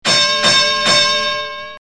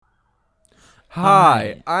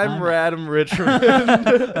Hi, I'm Adam Richmond.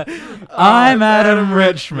 I'm Adam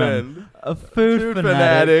Richmond, a food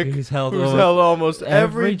fanatic who's who's held almost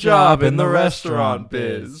every job in the restaurant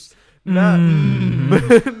biz. Now,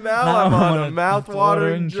 now I'm on a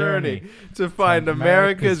mouth-watering journey to find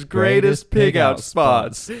America's greatest pig-out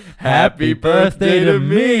spots. Happy birthday to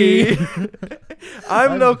me!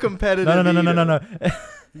 I'm no competitive No.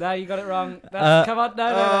 No, you got it wrong. Come on,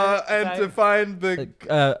 no. And to find the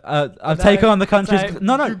I've taken on the country's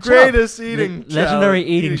greatest eating legendary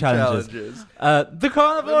eating challenges. The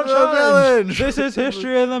Carnivore Challenge. This is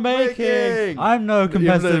history in the making. I'm no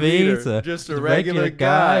competitive eater, just a regular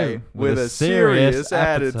guy with a serious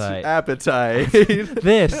appetite.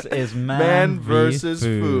 This is Man versus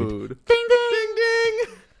Food. Ding ding. Ding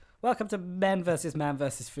ding. Welcome to Men versus Man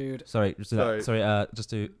versus Food. Sorry. Just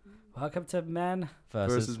to Welcome to Men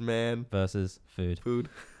versus Man versus Food.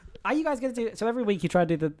 Are you guys going to do... So every week you try and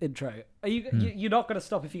do the intro. Are you're not going to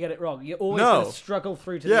stop if you get it wrong. You're always going to struggle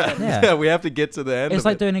through to the end. Yeah, we have to get to the end. It's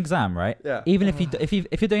like doing an exam, right? Yeah. Even if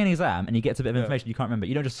you're doing an exam and you get to a bit of information you can't remember,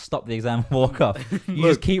 you don't just stop the exam and walk off. You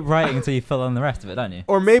just keep writing until you fill in the rest of it, don't you?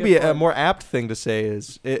 Or maybe a more apt thing to say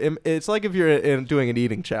is it's like if you're doing an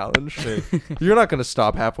eating challenge. You're not going to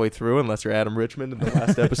stop halfway through unless you're Adam Richmond in the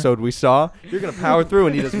last episode we saw. You're going to power through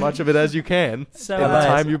and eat as much of it as you can so, in the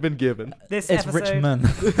time you've been given. It's Richmond.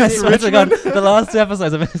 I swear to God, the last two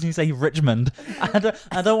episodes I've heard you say Richmond.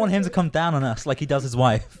 I don't want him to come down on us like he does his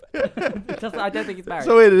wife. I don't think he's married.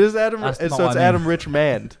 So wait, it is Adam. That's So not it's what I mean. Adam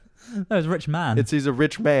Richmond. No, it's Rich Man. He's a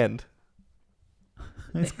rich man.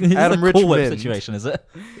 It's Adam a Cool Whip Richmond. situation, is it?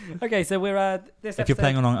 Okay, so we're... this If you're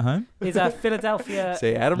playing along at home? is Philadelphia...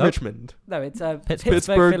 Say Adam Nope. Richmond. No, it's Pittsburgh,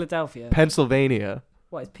 Pittsburgh, Philadelphia. Pennsylvania.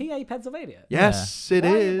 What, is PA Pennsylvania? Yes, it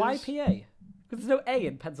is. Why PA? Because there's no A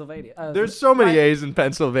in Pennsylvania. There's so many A's in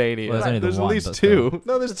Pennsylvania. Well, there's only the there's at one, least but two.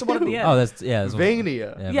 No, there's the one at the two. end. Oh, there's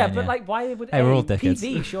Vania. Yeah, Vania. but like, why would Hey, we're all A? dickheads.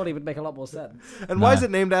 PV surely would make a lot more sense. And why is it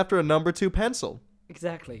named after a number 2 pencil?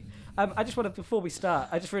 Exactly. I just want to, before we start,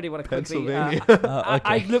 I just really want to quickly... Pennsylvania.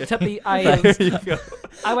 I looked up the... I There you go.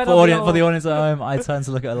 went for, on for the audience at home, I turned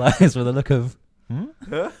to look at Elias with a look of...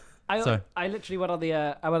 Huh? Sorry. I literally went on the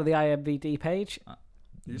IMBD page.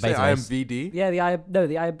 You say Beta days. IMVD? Yeah, the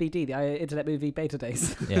IMBD, the Internet Movie Beta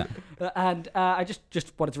Days. Yeah. And I just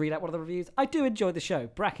wanted to read out one of the reviews. I do enjoy the show,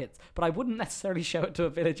 brackets, but I wouldn't necessarily show it to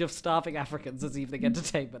a village of starving Africans as evening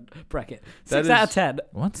entertainment, bracket. 6 out of 10.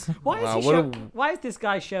 What? Why is this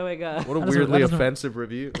guy showing... What a That weirdly doesn't- offensive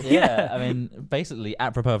review. Yeah, I mean, basically,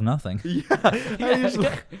 apropos of nothing. This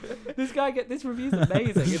review's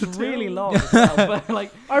amazing. It's really long as well, but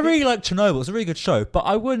like... I really like Chernobyl. It's a really good show, but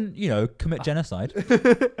I wouldn't, commit genocide.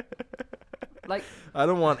 Like, I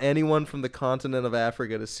don't want anyone from the continent of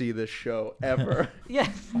Africa to see this show ever. yeah,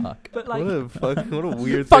 Fuck. but like, what a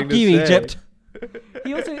weird Fuck thing to you, say. Egypt.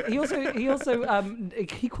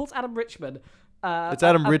 he calls Adam Richmond. It's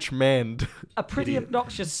Adam Richmond. A pretty Idiot.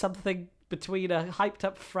 obnoxious something between a hyped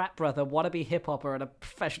up frat brother, wannabe hip hopper, and a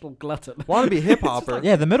professional glutton. Wannabe hip hopper.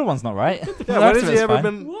 Yeah, the middle one's not right. Yeah, when has he ever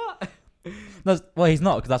been? What? Well, he's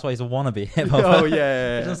not, because that's why he's a wannabe hip hopper. Oh He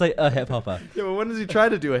yeah. doesn't say a hip hopper. Yeah, but when does he try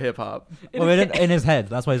to do a hip hop? Well, in his head,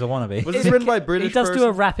 that's why he's a wannabe. Was this written by a British He does person? do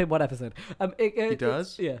a rap in one episode. He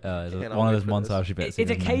does? Yeah. It's Cannot one of wait those for montage bits. It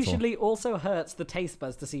he does occasionally also hurts the taste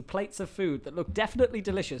buds to see plates of food that look definitely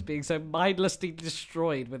delicious being so mindlessly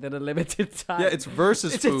destroyed within a limited time. Yeah, it's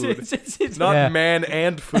versus food. It's Not Yeah. man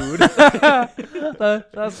and food. mental.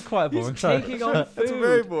 That's quite a boring He's show. taking on That's a food.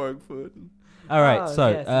 very boring food. All right, Oh, so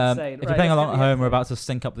yes, insane. if Right, you're playing let's along get at the home, we're episode. about to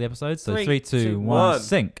sync up the episodes. So 3, 3, 2, 2, 1, 1.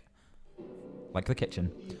 sync. Like the kitchen.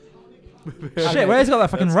 Shit, where's he got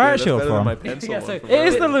that fucking That's riot good. shield That's better than from? my pencil Yeah, one so from It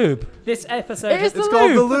is earlier. the lube. This episode... It is It's the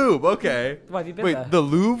called the Louvre. Louvre. Okay. Why have you been Wait, there? the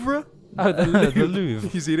Louvre? Oh, the The Louvre.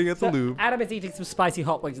 He's eating at the So, Louvre. Adam is eating some spicy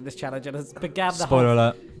hot wings in this challenge and has began the Spoiler whole...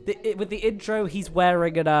 alert. With the intro, he's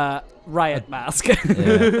wearing a riot mask. Yeah.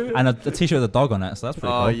 And a t-shirt with a dog on it, so that's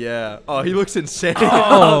pretty Oh cool. yeah. Oh, he looks insane.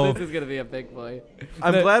 Oh. This is going to be a big boy.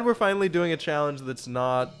 I'm glad we're finally doing a challenge that's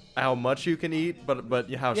not how much you can eat,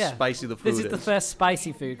 but how Yeah. spicy the food This is the first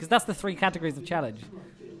spicy food, because that's the 3 categories of challenge.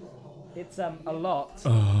 It's a lot.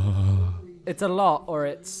 It's a lot, or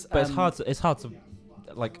it's... But it's hard to,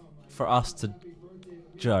 like, for us to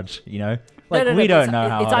judge, No, Like, no, we but don't know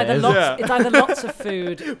how it's it either is. lots, Yeah. It's either lots of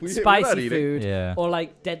food, We're not spicy eating. food, Yeah. or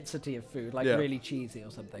like density of food, like Yeah. really cheesy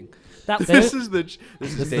or something. That's This is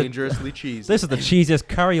dangerously cheesy. This is the cheesiest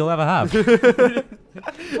curry you'll ever have.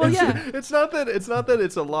 Well, yeah. It's not that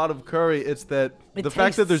it's a lot of curry. It's that It the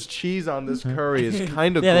fact that tastes- there's cheese on this curry is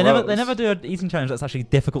kind of Yeah, gross. they never do an eating challenge that's actually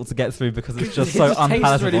difficult to get through because it's just It so just tastes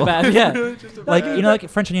unpalatable. really bad. Yeah. Like you know, like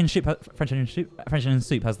French onion soup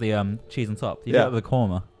has the cheese on top. You do Yeah. that with a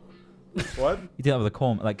korma. What? You do that with a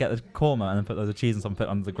korma, like get the korma and then put loads of cheese and something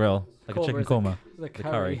on the grill, like a chicken korma The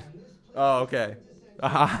curry. Oh, okay.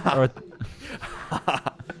 or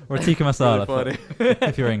a tikka masala Really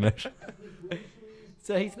if you're English.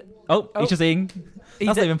 So he's He's just eating.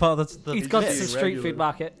 That's not even part of the he's gone to just some eating street regular. food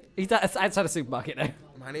market. He's outside a supermarket now.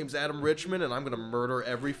 My name's Adam Richmond, and I'm gonna murder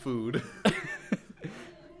every food.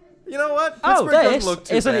 You know what? Oh, Pittsburgh doesn't this look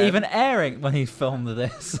too isn't bad. even airing when he filmed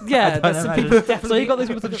this. Yeah, I don't there's some imagine. people So definitely- he got these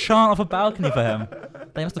people to chant off a balcony for him.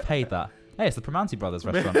 They must have paid that. Hey, it's the Primanti Brothers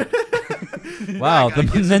restaurant. Wow, the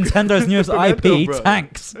Nintendo's newest Pimento IP, Brothers.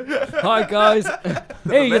 Tanks. Hi guys.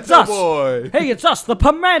 Hey, it's Pimento us. Boy. Hey, it's us, the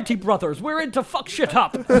Primanti Brothers. We're into fuck shit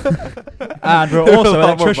up. And we're A also lot more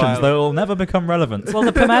electricians, violent. though will never become relevant. Well,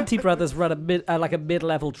 the Primanti Brothers run a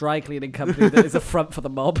mid-level dry cleaning company that is a front for the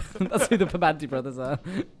mob. That's who the Primanti Brothers are.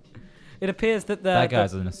 It appears that That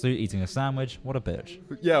guy's in a suit eating a sandwich. What a bitch.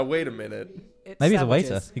 Yeah, wait a minute. Maybe he's a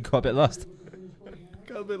waiter. He got a bit lost.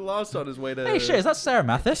 Got a bit lost on his way to. Hey, shit, is that Sarah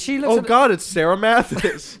Mathis? She looks. Oh God, it's Sarah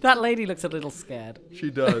Mathis. That lady looks a little scared.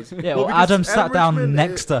 She does. Yeah, well, because Adam sat down Richmond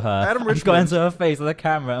next to her. Adam and got Richmond. into her face with a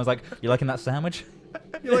camera and was like, "You liking that sandwich?"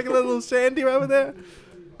 You like a little sandy over there?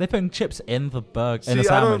 They're putting chips in the burger, See, in the I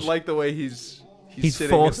sandwich. don't like the way he's He's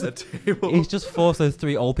sitting forced- at the table. He's just forced those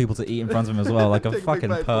three old people to eat in front of him as well, like a Take a big fucking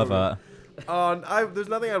bite for me. pervert. There's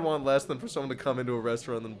nothing I'd want less than for someone to come into a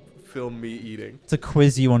restaurant and film me eating. To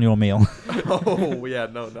quiz you on your meal. Oh yeah,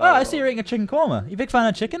 no. Oh, I see you're eating a chicken korma. You a big fan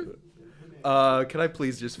of chicken? Can I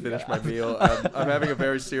please just finish my meal? I'm having a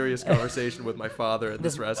very serious conversation with my father at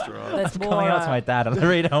this restaurant. There's more. Calling out to my dad, and I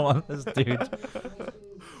really don't want this dude.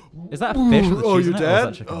 Is that a fish with a Oh, cheese your in it, or is that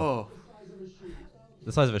dad? chicken? Oh,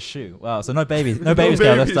 The size of a shoe. Wow, so no baby scale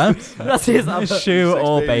this time. That's his other. Shoe 6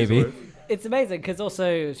 or babies baby. worth. It's amazing because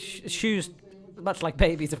also shoes, much like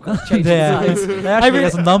babies, of course, change in Yeah, size. they actually really-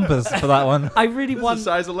 has numbers for that one. I really This want. is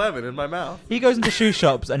size 11 in my mouth. He goes into shoe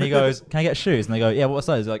shops and he goes, "Can I get shoes?" And they go, "Yeah, what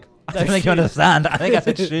size?" He's like, "I don't think you understand. I think I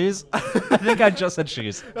said shoes. I think I just said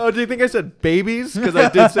shoes." Oh, do you think I said babies? Because I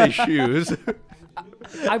did say shoes.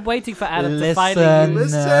 I'm waiting for Adam to Listen. finally.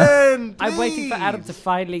 Listen, I'm waiting for Adam please. to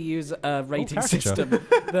finally use a rating caricature. system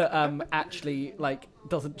that actually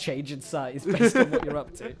doesn't change in size based on what you're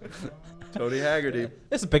up to. Tony Haggerty.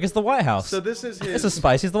 It's as big as the White House. So this is It's his. as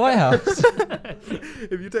spicy as the White House.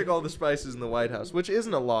 If you take all the spices in the White House, which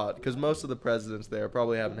isn't a lot, because most of the presidents there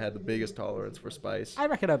probably haven't had the biggest tolerance for spice. I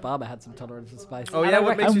reckon Obama had some tolerance for spice. Oh, And yeah? I What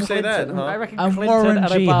reckon makes you say that, Clinton- huh? I reckon And Clinton Warren and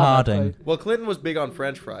G. Obama Harding. both- Well, Clinton was big on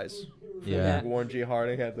French fries. Yeah. Warren G.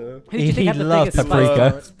 Harding had the. Who do you think He had the loved biggest paprika. spice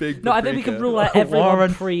tolerance? Big No, I think we can paprika. rule out everyone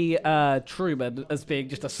Warren- pre Truman as being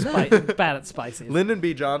just a bad at spices. Lyndon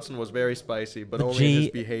B. Johnson was very spicy, but The only G- in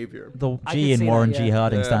his behavior. The I G can in see Warren that, G. yeah.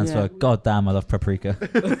 Harding Yeah. stands Yeah. for God damn, I love paprika.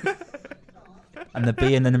 And the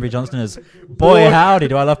B in Lyndon B. Johnson is Boy howdy,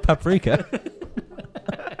 do I love paprika.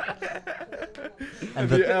 And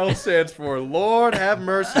the L stands for Lord have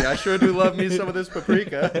mercy. I sure do love me some of this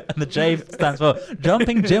paprika. And the J stands for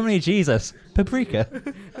Jumping Jiminy Jesus. Paprika.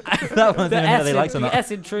 That one's The even S, really in, likes or the not.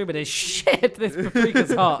 S in Truman is shit. This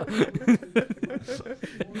paprika's hot.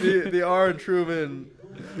 The R in Truman.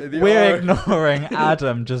 The We're R, ignoring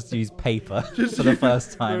Adam just use paper for the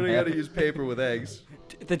first time. learning how to here. use paper with eggs.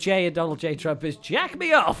 The J in Donald J. Trump is jack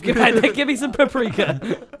me off. Give me some paprika.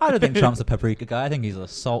 I don't think Trump's a paprika guy. I think he's a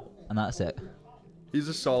salt, and that's it. He's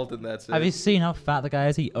a salt, and that's it. Have you seen how fat the guy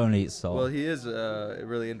is? He only eats salt. Well, he is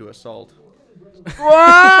really into assault.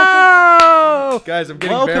 Whoa! Guys, I'm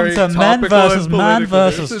getting Welcome very to Men topical versus and Man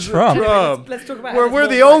political. versus This is Trump. Let's talk about Where how we're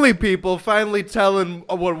this the war- only people finally telling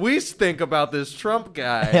what we think about this Trump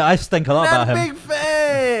guy. Yeah, I stink a lot Not about a him. big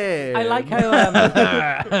fan. I like how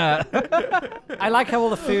I like how all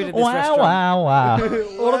the food in this Wow, restaurant, wow, wow.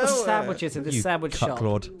 all of the sandwiches in this You sandwich shop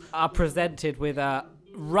cucklord. are presented with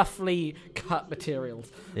roughly cut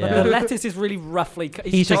materials. Like Yeah. the lettuce is really roughly cut.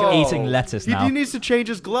 He's just Oh. eating lettuce He now. needs to change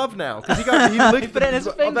his glove now because he licked Put it in his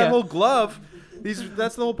finger. that whole glove.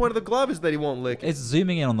 That's the whole point of the glove is that he won't lick it. It's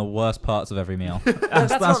zooming in on the worst parts of every meal.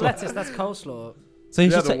 That's not what- lettuce. That's coleslaw. So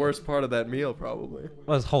he's Yeah, just the like, worst part of that meal probably.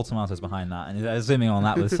 well, there's whole tomatoes behind that, and he's zooming on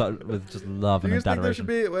that with with just love Do and you think there should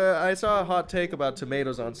adoration. be? I saw a hot take about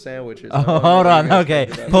tomatoes on sandwiches. Oh, I wonder hold what on. you guys Okay,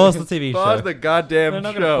 think about pause that. the TV Pause show. the goddamn We're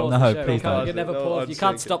not gonna show. pause No, the show. please You don't. can never No pause. You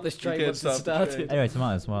can't unsyncing. stop this You train can't once stop it's the train. started. Anyway,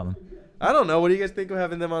 tomatoes. Well, then. I don't know. What do you guys think of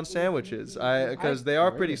having them on sandwiches? Because they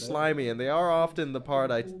are pretty slimy, and they are often the part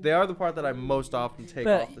that I most often take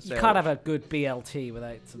off the But sandwich. you can't have a good BLT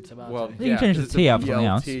without some tomato. Well, You can change the it's a T out for something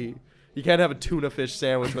else. BLT. You can't have a tuna fish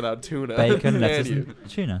sandwich without tuna. Bacon, Can lettuce, you? and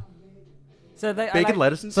tuna. so they, Bacon,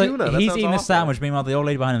 lettuce, and So tuna. That he's sounds eating the awful. sandwich, meanwhile the old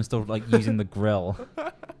lady behind him is still like using the grill.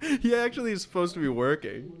 He actually is supposed to be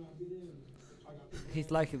working.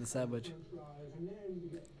 He's liking the sandwich.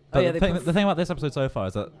 But yeah, the, they thing, put the thing about this episode so far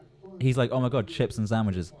is that he's like, oh my god, chips and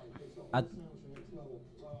sandwiches.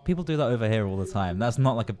 People do that over here all the time. That's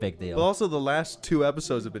not like a big deal. But also, the last 2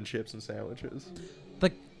 episodes have been chips and sandwiches.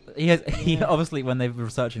 Like he obviously when they were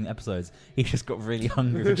researching the episodes, he just got really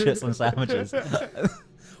hungry for chips and sandwiches.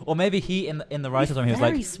 Or maybe he in the writers' room he was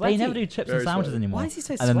very like, sweaty. they never do chips Very and sandwiches sweaty. anymore. Why is he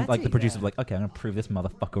so And then like sweaty? the producers were like, okay, I'm gonna prove this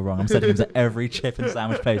motherfucker wrong. I'm sending him to every chip and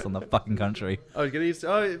sandwich place on the fucking country. Oh, he's gonna eat.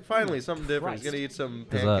 Oh, finally something different. He's Christ. gonna eat some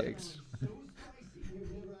Dessert. pancakes.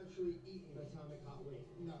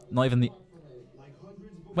 Not even the.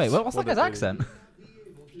 Wait, what's that What guy's the- accent?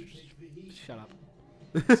 Shut up.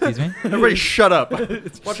 Excuse me. Everybody, shut up!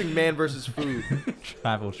 It's watching Man vs. Food.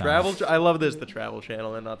 Travel channel. I love this, the Travel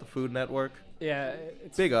Channel, and not the Food Network. Yeah,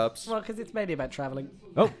 it's Big ups. well because it's mainly about traveling.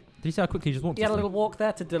 Oh, did you see how quickly he just walked? You had a us little walk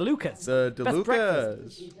there to DeLuca's. The Best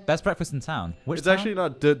DeLucas. Best breakfast in town. Which It's town? actually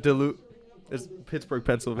not DeLuca. It's Pittsburgh, Oh,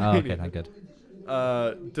 Pennsylvania. okay, thank good.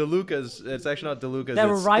 DeLucas. It's actually not DeLucas. There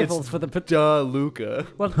were it's rivals for the. DeLuca.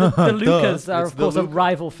 Well, the Lucas are It's of course a DeLuca.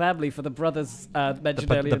 rival family for the brothers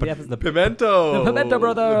mentioned earlier in the episode. Pimento. The Pimento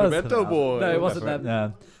brothers. The Pimento boys. No, it wasn't them.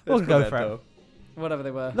 Yeah. That's We'll go for Pimento. it. Whatever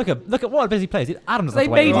they were. Look at what a busy place. Adam doesn't They have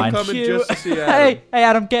to wait in made line. him Coming cute. just to see Adam. Hey,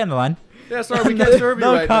 Adam, get in the line. Yeah, sorry, we can't serve you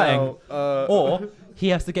No right cutting. now. Or he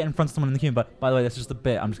has to get in front of someone in the queue. But by the way, that's just a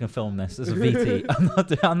bit. I'm just gonna film this. This is a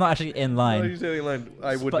VT. I'm not actually in Oh, line. you're standing in line.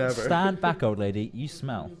 I would But never. stand back, old lady. You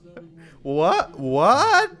smell. What?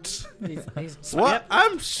 What? He's What?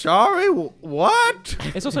 I'm sorry. What?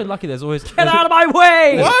 It's also lucky. There's always Get out of my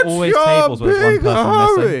way! There's What's always your tables where there's one big person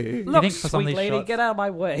hurry? missing. Do you Look, think for some of sweet these lady, shots? get out of my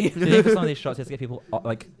way. Do you think for some of these shots you have to get people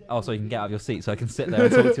so you can get out of your seat so I can sit there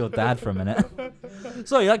and talk to your dad for a minute?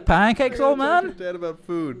 So you like pancakes, old man? Dad about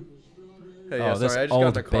food. Hey, Oh, yeah, this sorry, I just got in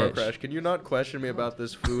old a car bitch. crash. Can you not question me about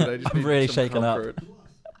this food? I just I'm need really some shaken up. comfort.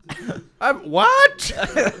 What?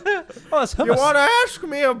 Oh, it's hummus. You want to ask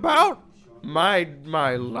me about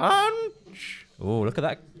my lunch? Oh, look at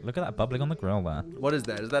that! Look at that bubbling on the grill there. What is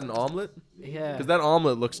that? Is that an omelet? Yeah. Because that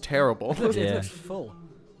omelet looks terrible. It Yeah. looks full.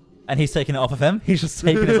 And he's taking it off of him. He's just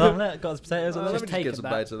taking his omelette, got his potatoes on Let there. me Just just get taken some that.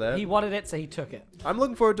 bites of that. He wanted it, so he took it. I'm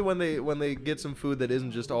looking forward to when they get some food that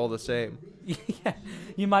isn't just all the same. Yeah,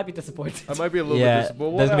 you might be disappointed. I might be a little Yeah, bit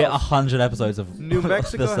disappointed. there's gonna be 100 episodes of New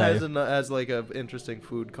Mexico the same. has like a interesting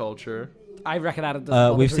food culture. I reckon Adam doesn't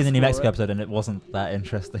bother We've to seen the New explore Mexico it. episode and it wasn't that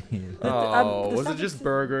interesting. either. Oh, the was San it just Francisco-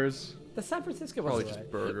 burgers? The San Francisco Probably one's just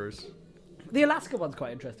alright. burgers. The Alaska one's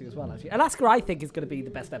quite interesting as well, actually. Alaska, I think, is going to be the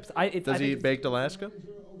best episode. I Does think he eat it's- baked Alaska?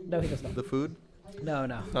 No, he does not. The food? No,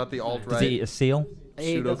 no. Not the Does alt-right? he eat a seal?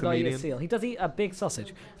 He does not eat a Pseudo-comedian? seal. He does eat a big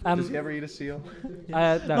sausage. Does he ever eat a seal?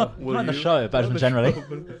 No. Not Will in the you? show, but On the generally.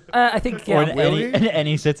 show. I think, Or yeah. in will any, he? in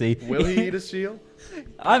any city. Will he eat a seal?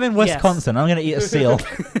 I'm in Yes. Wisconsin. I'm going to eat a seal.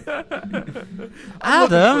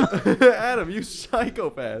 Adam! Adam, you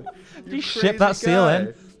psychopath. Did you ship that seal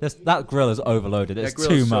in? That grill is overloaded. It's That grill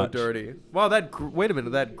too is so much. dirty. Wow, wait a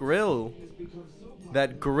minute, that grill.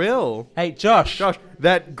 That grill. Hey, Josh. Josh,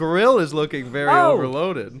 that grill is looking very Oh.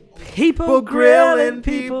 overloaded. People grilling,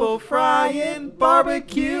 people frying,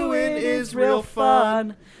 barbecuing is real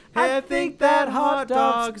fun. I think that hot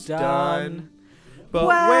dog's done. But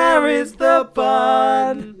Where is the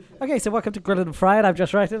bun? Okay, so welcome to Grilling and Frying. I'm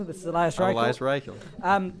Josh Reichel. This is Elias Reichel. Elias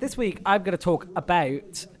Reichel. This week, I'm going to talk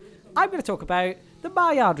about the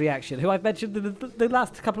Maillard reaction, who I've mentioned in the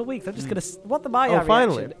last couple of weeks. I'm just going to what the Maillard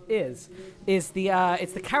finally. reaction is the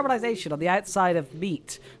it's the caramelization on the outside of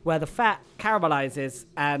meat, where the fat caramelizes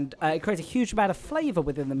and it creates a huge amount of flavor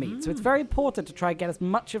within the meat. So it's very important to try and get as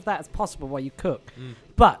much of that as possible while you cook,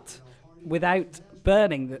 but without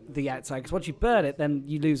burning the outside, because once you burn it, then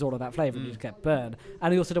you lose all of that flavor and you just get burned.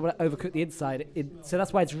 And you also don't want to overcook the inside. So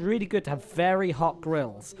that's why it's really good to have very hot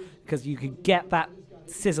grills, because you can get that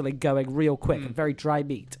sizzling going real quick and very dry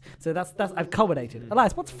meat. So that's I've culminated.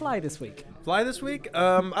 Elias, what's fly this week? Fly this week?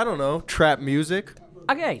 I don't know. Trap music.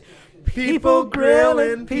 Okay. People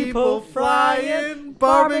grilling, people frying,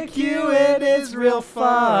 barbecuing is real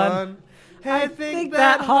fun. I think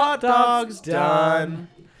that hot dog's done.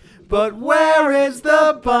 But where is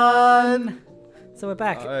the bun? So we're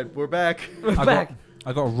back. All right, we're back. We're I back.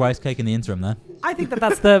 got a rice cake in the interim there. I think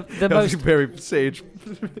that's the That was a most. very sage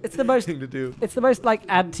It's the most. thing to do. It's the most like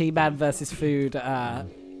anti-man versus food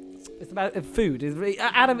It's about food.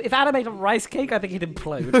 Adam, if Adam ate a rice cake, I think he'd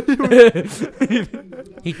implode.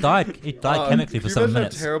 He died. He died chemically for 7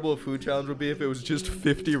 minutes. How terrible a food challenge would be if it was just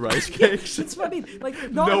 50 rice cakes. That's what I mean.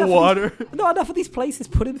 Like, No water. Not enough of these places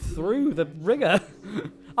put him through the ringer.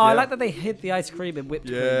 Oh, I like that they hid the ice cream in whipped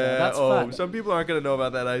cream. Though. That's fun. Some people aren't gonna know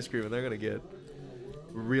about that ice cream, and they're gonna get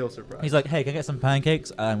real surprised. He's like, hey, can I get some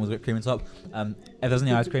pancakes with whipped cream on top? If there's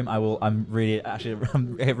any ice cream, I'm really love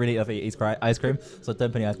to eat ice cream, so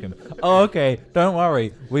don't put any ice cream. Oh, okay, don't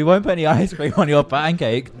worry, we won't put any ice cream on your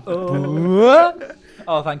pancake.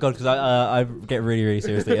 Oh, thank God, because I get really, really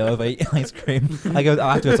seriously ill if I eat ice cream. I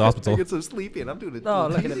have to go to hospital. I get so sleepy, and I'm doing it. Oh,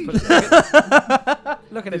 look at him.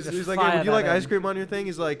 Look at him. He's like, hey, would you like ice cream on your thing?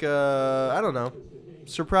 He's like, I don't know.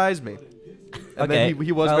 Surprise me. And Okay, then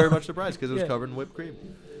he was very much surprised because it was covered in whipped cream.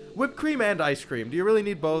 Whipped cream and ice cream. Do you really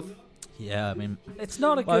need both? Yeah, I mean, It's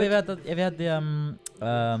not a well, good. have you had the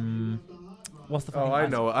what's the? Oh, fucking I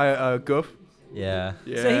ice- know. Goof. Yeah,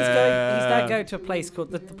 Yeah. So he's now going to a place called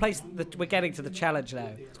the place that we're getting to the challenge now.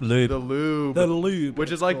 lube. The Louvre. The Louvre, Which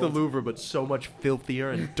it's is like the called. Louvre, but so much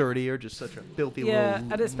filthier and dirtier. Just such a filthy Yeah,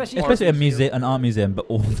 little. and especially It's basically a museum, an art museum, but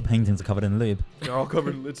all the paintings are covered in lube. They're all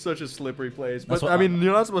covered. It's such a slippery place. That's But what I mean,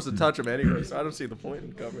 you're not supposed to touch them anyway, so I don't see the point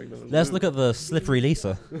in covering them. Let's look at the slippery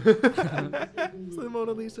Lisa. It's the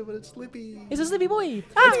Mona Lisa, but it's slippy. It's a slippy boy.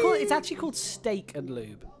 It's actually called Steak and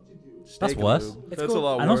Lube. That's Steak and worse. lube. It's That's a called-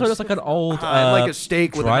 lot worse. And also, it looks like an old like a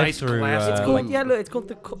steak with a nice drive-through, glass. It's Uh, called like- look, it's called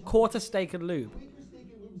the Quarter Steak and Lube.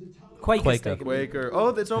 Quaker, Quaker. Steak and Lube. Quaker. Oh,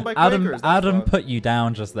 it's owned by Adam. Quakers. That's Adam fun. put you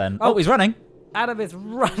down just then. Oh. Oh, he's running. Adam is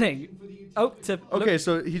running. Okay,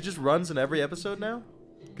 so he just runs in every episode now?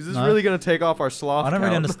 Because this No. is really going to take off our sloth I don't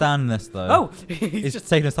really count. understand this though. Oh, he's he's just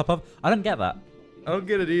taking his top off. I don't get that. I don't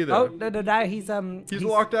get it either. Oh no! Now he's He's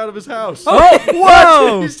locked out of his house. Oh,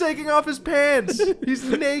 whoa! He's taking off his pants. He's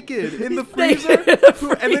naked in the freezer.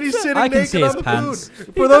 And then he's sitting I can naked see on his the pants.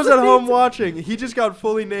 food. For those at home watching, he just got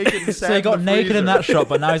fully naked and sat So he got in the naked in freezer. that shot,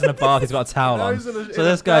 but now he's in a bath. He's got a towel Now on. he's in a- So in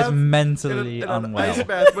this a guy's bath, mentally in an unwell. ice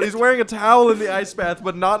bath, but he's wearing a towel in the ice bath,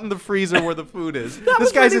 but not in the freezer where the food is. That This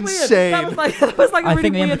was guy's really weird. insane. That was like a I really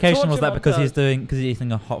think the weird implication was torture that because he's montage.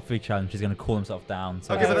 eating a hot food challenge, he's going to cool himself down.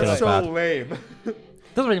 So Okay, it but doesn't that's feel so as bad. lame.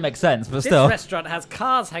 Doesn't really make sense, but This still, restaurant has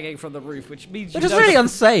cars hanging from the roof, which means which you is know really the-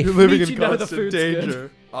 unsafe. You're living Means in you know the constant food's good.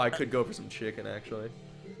 danger. Oh, I could go for some chicken, actually.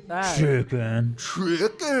 Ah. Chicken.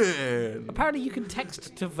 Chicken. Apparently, you can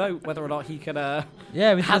text to vote whether or not he can. Yeah, we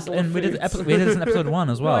did, this, Handle and we did, foods. episode, we did this in episode 1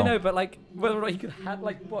 as well. No, I know, but like whether or not he can handle.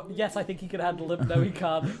 Like, what? Yes, I think he can handle them. No, he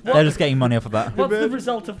can't. They're just getting money off of that. What's the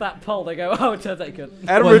result of that poll? They go, oh, it turns out he could.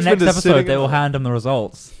 Adam Well, the Richmond next is episode, sitting they will at- hand him the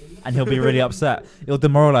results, and he'll be really upset. It'll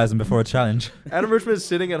demoralize him before a challenge. Adam Richmond is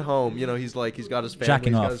sitting at home. You know, he's got his family,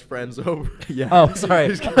 Jacking he's off. got his friends over. Yeah. Oh, sorry.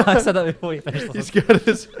 I said that before you finished. He's got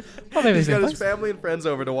his Oh, maybe he's got his he's family and friends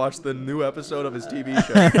over to watch the new episode of his TV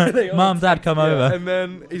show. They all Mom, Dad, come Yeah, over. and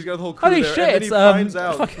then he's got the whole crew Holy there, shit, and then he it's, finds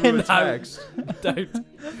out through fucking- a text.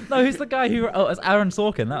 don't. No, who's the guy who? Oh, it's Aaron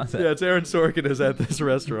Sorkin. That's it. Yeah, it's Aaron Sorkin is at this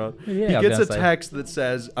restaurant. Yeah, He I was gets a gonna say. text that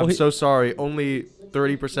says, "I'm Well, he- so sorry. Only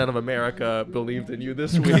 30% of America believed in you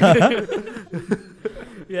this week."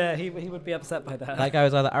 Yeah, he would be upset by that. That guy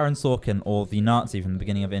was either Aaron Sorkin or the Nazi from the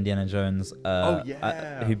beginning of Indiana Jones. Oh,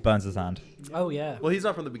 yeah. Who burns his hand. Oh yeah. Well, he's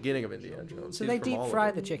not from the beginning of Indiana Jones. So He's they from deep all of fry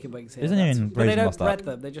it. the chicken wings here. Isn't he That's- in but they Raising don't Mustard? bread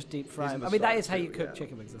them. They just deep fry He's them. in I the mean, that sauce is how too, you cook yeah.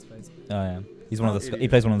 chicken wings, I suppose. Oh yeah, he's one of the. Idiot. He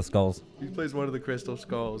plays one of the skulls. He plays one of the Crystal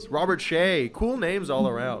Skulls. Robert Shea. Cool names all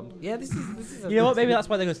around. Yeah, this is. You know what? Maybe that's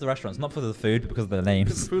why they go to the restaurants, not for the food, but because of their The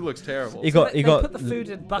names. food looks terrible. You So got they you got put the food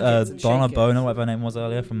in buckets and Donna shake it. Boner, whatever her name was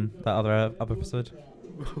earlier from that other episode.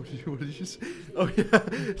 What did you say? Oh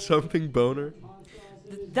yeah, something boner.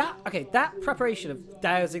 That preparation of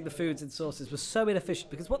dousing the foods in sauces was so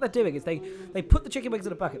inefficient because what they're doing is they put the chicken wings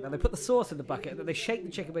in a bucket, then they put the sauce in the bucket, and then they shake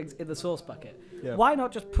the chicken wings in the sauce bucket. Yeah. Why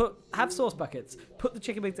not just have sauce buckets, put the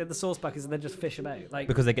chicken wings in the sauce buckets, and then just fish them out? Like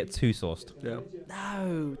Because they get too sauced. Yeah.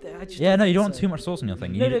 no, I just Yeah, no, you think don't want so. too much sauce on your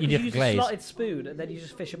thing. You No, need, no, you 'cause need you a use a glaze. slotted spoon and then you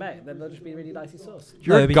just fish them out, and then they'll just be really nicely sauced.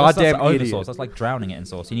 You're No, a because goddamn that's over idiot. sauce. That's like drowning it in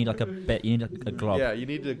sauce. You need like a bit. You need like a glob. Yeah, you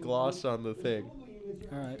need to gloss on the thing.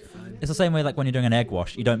 All right, fine. It's the same way like when you're doing an egg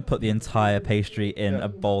wash. You don't put the entire pastry in Yeah. a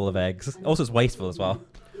bowl of eggs. Also, it's wasteful as well.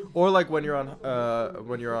 Or like when you're on He's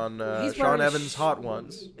Sean wearing a Evans' Hot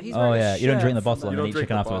Ones. He's Oh wearing a yeah, you don't drink the shirt bottle from and You then don't eat drink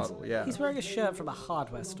chicken the afterwards. bottle. Yeah. He's wearing a shirt from a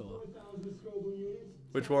hardware store.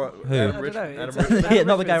 Which one? Who? Adam I Rich- don't know, Adam it's- Richmond? Yeah,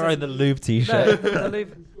 not the guy Richmond wearing the lube No, T-shirt. the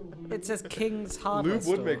lube. It says King's Hardware Lube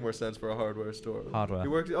Store. would make more sense for a hardware store. Hardware. He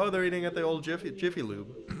works. Oh, they're eating at the old Jiffy Lube.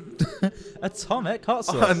 Atomic hot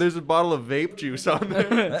Oh, sauce. and there's a bottle of vape juice on there.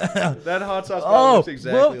 That hot sauce bottle Oh, looks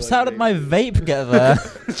exactly whoops! like How did vape my juice. vape get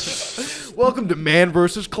there? Welcome to Man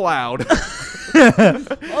vs. Cloud.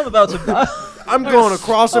 I'm about to. I'm going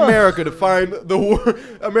across America to find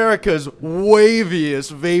America's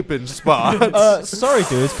waviest vaping spot. Sorry,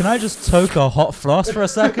 dudes. Can I just toke a hot floss for a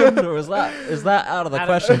second, or is that out of the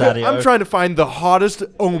question, Daddy? I'm trying to find the hottest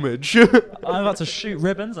homage. I'm about to shoot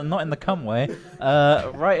ribbons, and not in the cum way.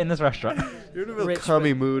 Right in this restaurant. You're in a real Richmond.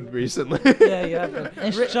 cummy mood recently. Yeah, you have been.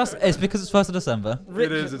 It's because it's 1st of December.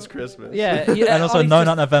 It is. It's Christmas. Yeah, yeah. And also, Ollie's No just-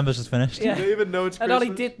 Nut November's just finished. Yeah. Do they even know it's And Christmas?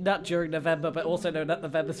 Ollie did nut during November, but also No Nut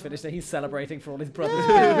November's finished, so he's celebrating for all his brothers.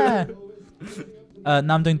 Yeah.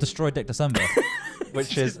 Now I'm doing Destroy Dick December,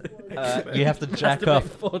 which is you have to jack Has to off.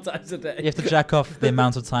 make 4 times a day. You have to jack off the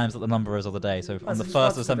amount of times that the number is of the day. So on the That's 1st of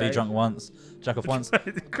once a December, you day. drunk once, jack off once.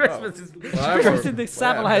 Christmas is Well, Christmas in the well,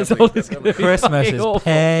 Savile I'm household is definitely- going to be Christmas fucking is awful.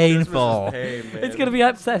 painful. It's going to be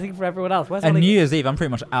upsetting for everyone else. Where's And Ollie? New Year's Eve, I'm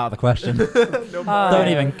pretty much out of the question. No Don't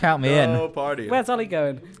even count me No in. party. Where's Ollie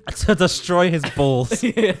going? To destroy his balls.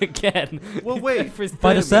 Again. Well, wait. For his By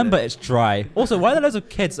Wait a December, minute. it's dry. Also, why are there loads of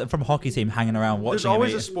kids from hockey team hanging around watching There's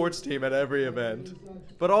always him a eat? sports team at every event.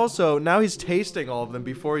 But also, now he's tasting all of them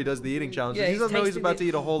before he does the eating challenge. Yeah, he he's doesn't know he's tasting about the- to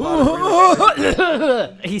eat a whole lot of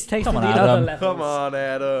real He's tasting Come on, the Adam. other levels. Come on,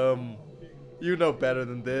 Adam. You know better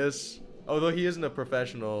than this. Although he isn't a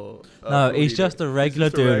professional. No, food he's eater. just a regular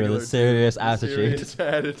He's just dude with regular a serious dude. attitude. Serious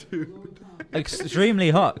attitude. Extremely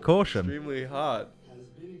hot. Caution. Extremely hot.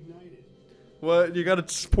 What, you got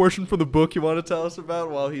a portion from the book you want to tell us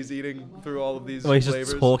about while he's eating through all of these Well, he's flavors?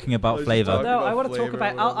 just talking Oh, about he's flavor. talking No, I about want to talk flavor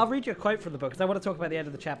about. or I'll whatever. read you a quote from the book because I want to talk about the end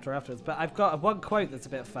of the chapter afterwards. But I've got one quote that's a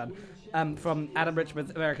bit fun from Adam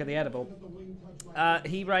Richman's America the Edible.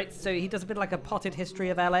 He writes, so he does a bit like a potted history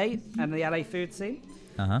of LA and the LA food scene.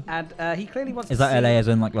 Uh-huh. And he clearly wants Is to that see- LA as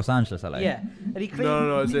in like Los Angeles LA? Yeah. And he clearly.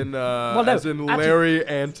 No, as in, no, as in actually- Larry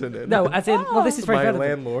Antonin. No, as in. Well, this is very My relevant.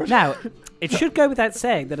 landlord. Now, it should go without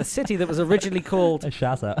saying that a city that was originally called. A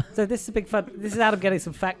shout out. So this is a big fun. This is Adam getting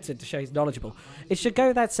some facts in to show he's knowledgeable. It should go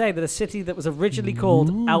without saying that a city that was originally called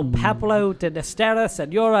El Pablo de Nestera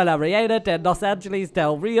Senora La Reina de Los Angeles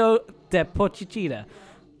del Rio de Pochichina.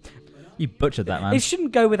 You butchered that, man. It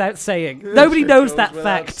shouldn't go without saying. Nobody knows Goes that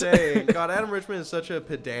without fact. saying. God, Adam Richman is such a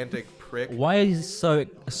pedantic prick. Why is he so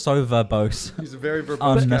verbose? He's a very verbose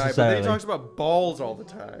guy, but then Unnecessarily. he talks about balls all the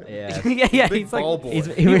time. Yeah. yeah. Big He's ball like, boy. He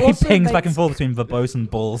He really also pings back makes- and forth between verbose and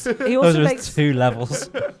balls. he Those also are makes his two levels.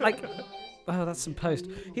 like. Oh, that's some post.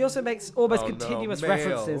 He also makes almost Oh, no, continuous mail.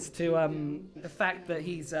 references to the fact that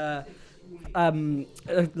he's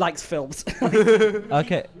likes films.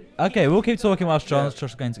 Okay, we'll keep talking whilst Josh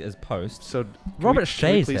is going to get his post. So Robert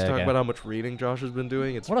can we Shea's please here talk again. about how much reading Josh has been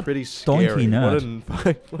doing? It's What a pretty donkey scary.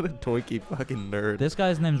 nerd. What a donkey fucking nerd. This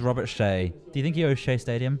guy's name's Robert Shea. Do you think he owes Shea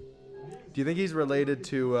Stadium? Do you think he's related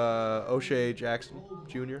to O'Shea Jackson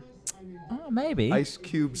Jr.? Oh, maybe. Ice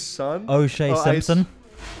Cube's son? O'Shea Oh, Simpson.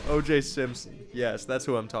 O.J. Simpson. Yes, that's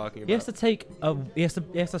who I'm talking He has about. to take a. He has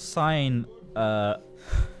to sign.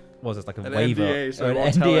 What was this, like a An waiver NDA, so or he an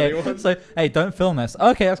won't tell NDA? anyone. So hey, don't film this.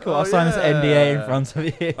 Okay, that's cool. Oh, I'll sign this NDA in yeah. front of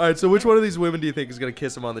you. All right, so which one of these women do you think is going to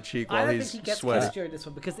kiss him on the cheek I while don't he's think he gets sweating? kissed during this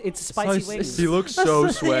one because it's spicy So wings. He looks so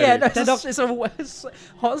sweaty. Yeah, no, They're not- it's a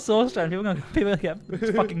hot sauce trend. People get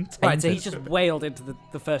fucking tainted. Right, so he's just wailed into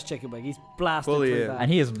the first chicken wing. He's blasted Fully through in. that.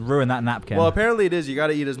 and he has ruined that napkin. Well, apparently it is. You got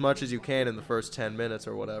to eat as much as you can in the first 10 minutes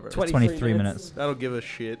or whatever. 23 minutes. I don't give a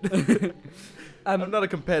shit. I'm not a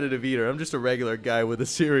competitive eater. I'm just a regular guy with a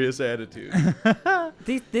serious attitude.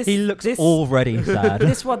 This, He looks this, already sad.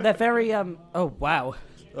 This one, they're very Oh wow.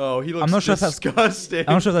 Oh, he looks I'm not sure if that's- disgusting.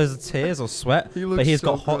 I'm not sure if those are tears or sweat, He but looks he's so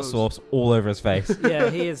got hot gross. sauce all over his face. Yeah,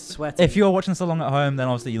 he is sweating. If you're watching this along at home, then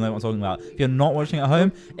obviously you know what I'm talking about. If you're not watching at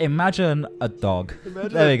home, imagine a dog.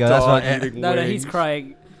 Imagine There a we go, that's dog right. eating no, he's wings.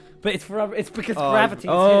 crying, but it's because Oh, gravity.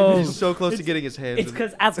 oh. Is He's so close to getting his hands. It's in-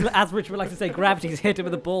 because, as Rich would like to say, gravity's hit him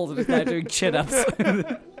in the balls and he's now doing chin-ups.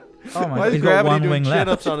 Oh my Why god, is he's got gravity one doing wing left.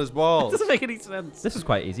 chin-ups on his balls? Doesn't make any sense. This is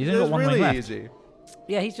quite easy. He's It only was got one really wing left. easy.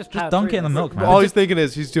 Yeah, he's just Just powered dunk through it in the this. milk, man. All he's thinking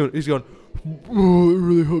is he's going. Oh, I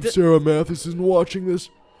really hope Sarah Mathis isn't watching this.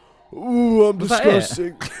 Ooh, I'm Was that it?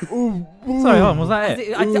 disgusting. Ooh, ooh. Sorry, hold on, was that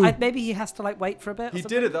it? Maybe he has to like wait for a bit. Or He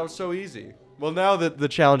something. did it. That was so easy. Well, now that the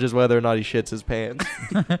challenge is whether or not he shits his pants.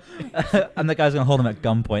 And the guy's gonna hold him at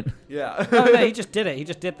gunpoint. Yeah. Oh no, he just did it. He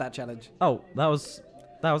just did that challenge. Oh, that was it.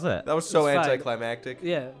 That was so It's fine. anticlimactic.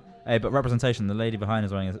 Yeah. Hey, but representation. The lady behind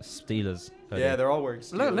is wearing a Steelers. hoodie. Yeah, they're all wearing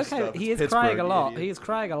Steelers Look how stuff. he It's is crying a Pittsburgh, lot. idiot. He is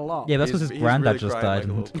crying a lot. Yeah, that's because He's his granddad really just crying died.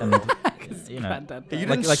 like a And, little and, you know. Granddad. Hey, you Like-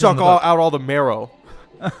 didn't like suck in the all, book. out all the marrow.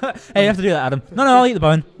 Hey, you have to do that, Adam. No, I'll eat the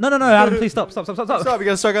bone. No, Adam, please stop. Stop, you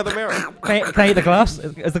gotta suck out the marrow. Can I eat the glass?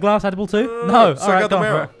 Is the glass edible too? No. Suck All right, out the go on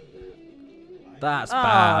for marrow. it. That's Oh,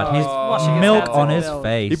 bad. He's washing his milk hands on in his milk.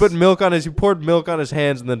 face. He poured milk on his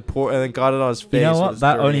hands and then got it on his face. You know with what? his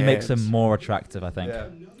That dirty only makes hands. him more attractive, I think. Yeah.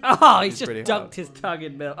 Oh, he's He's just pretty dunked hot. his tongue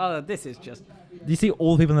in milk. Oh, this is just. Do you see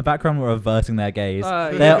all the people in the background were averting their gaze?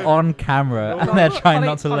 Oh, They're yeah. on camera and they're trying Ollie,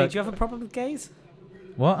 not to Ollie, look. do you have a problem with gays?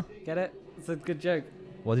 What? Get it? It's a good joke.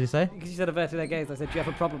 What did you say? Because you said averting their gaze. I said, do you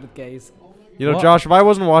have a problem with gays? You know, What? Josh, if I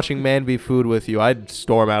wasn't watching Man v Food with you, I'd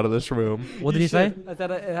storm out of this room. What did you say? I said,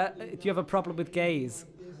 do you have a problem with gays?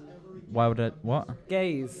 Why would it? What?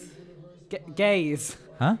 Gays. Gays.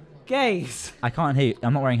 Huh? Gays. I can't hear you.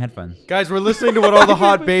 I'm not wearing headphones. Guys, we're listening to what all the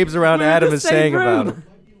hot babes around We're in Adam the is same saying room. about him.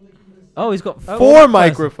 Oh, he's got Oh, 4 microphones.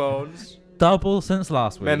 microphones. Double since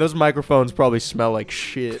last week. Man, those microphones probably smell like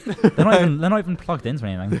shit. they're not even plugged into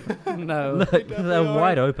anything. No. Look, they're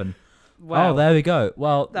wide open. Wow. Oh, there we go.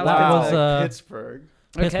 Well, That that, was was Pittsburgh.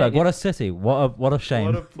 Pittsburgh. Okay. What a city. What a shame.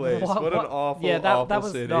 What a place. What, an awful, Yeah, that awful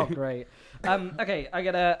was city. not great. Okay, I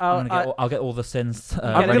gotta. I'll get all the sins.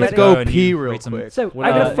 I'm gonna gonna go go and pee you real read some- quick. So, When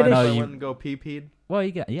I'm I- gonna finish- when I No, you- went and go pee-peed. Well,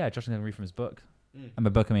 you get Josh is gonna read from his book. Mm. And by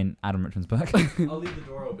book I mean Adam Richman's book. I'll leave the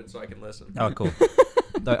door open so I can listen. Oh, cool.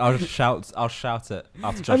 No, I'll shout it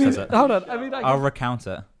after I Josh mean, says it. hold on. I mean, I'll recount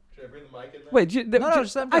it. Should I bring the mic in there? wait. No,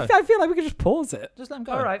 just let him go. I feel like we could just pause it. Just let him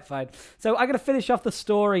go. All right, fine. So I'm gonna finish off the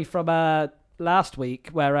story from last week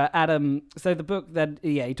where Adam. So the book then,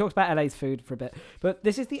 he talks about LA's food for a bit, but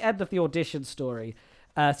this is the end of the audition story.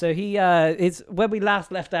 So he is when we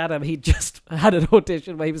last left Adam, he just had an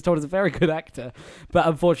audition where he was told he's a very good actor, but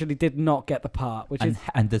unfortunately did not get the part, which is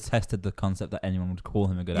And detested the concept that anyone would call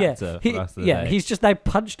him a good actor for the rest of the day. he's just now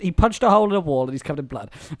punched a hole in a wall and he's covered in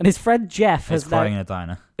blood. And his friend Jeff He's has now, crying in a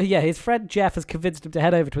diner. his friend Jeff has convinced him to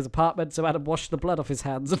head over to his apartment, so Adam washed the blood off his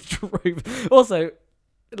hands and drove. Also,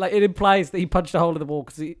 like, it implies that he punched a hole in the wall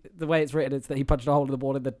because the way it's written is that he punched a hole in the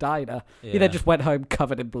wall in the diner. He Yeah. then just went home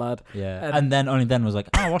covered in blood. Yeah. And then only then was like,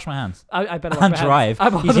 oh, wash my hands. I better wash And my hands. drive.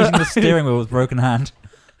 I'm on He's using the steering wheel with broken hand.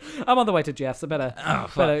 I'm on the way to Jeff's. I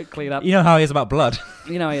better clean up. You know how he is about blood.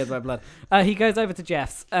 You know he has my blood. He goes over to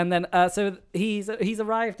Jeff's, and then so he's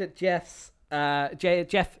arrived at Jeff's.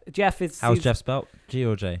 Jeff is. How's Jeff spelt? G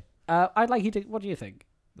or J? I'd like you to. What do you think?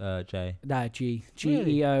 J. No,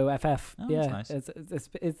 Geoff. Oh, Yeah, that's nice.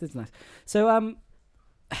 it's nice. So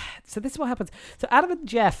so this is what happens. So Adam and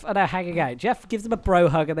Jeff are now hanging out. Jeff gives him a bro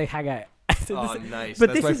hug, and they hang out. So Oh, this- nice. but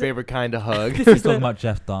That's this my is- favorite kind of hug. this He's is talking the- about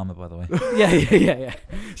Jeff Dahmer, by the way. yeah.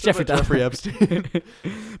 Jeffrey Dahmer. Jeffrey Epstein.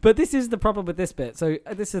 But this is the problem with this bit. So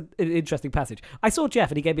this is an interesting passage. I saw Jeff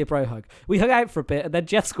and he gave me a bro hug. We hung out for a bit, and then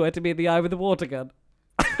Jeff squirted me in the eye with a water gun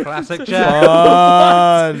Classic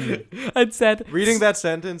Fun. and said, Reading that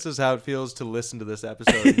sentence is how it feels to listen to this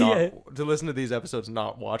episode, not to listen to these episodes,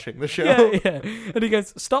 not watching the show. Yeah. And he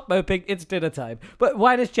goes, "Stop moping. It's dinner time." But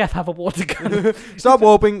why does Jeff have a water gun? Stop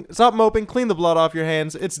moping. Clean the blood off your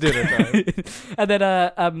hands. It's dinner time. And then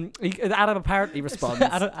Adam apparently responds.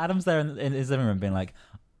 Adam's there in his living room being like,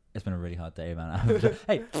 it's been a really hard day, man.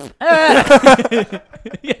 Hey.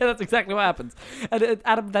 Yeah, that's exactly what happens. And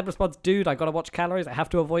Adam then responds, "Dude, I gotta watch calories. I have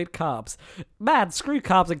to avoid carbs." Man, screw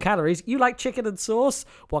carbs and calories. You like chicken and sauce?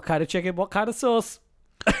 What kind of chicken? What kind of sauce?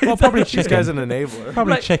 Well, probably This guy's chicken. an enabler.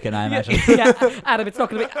 Probably Like- chicken, I imagine. Yeah, Adam, it's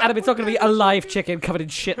not gonna be a live chicken covered in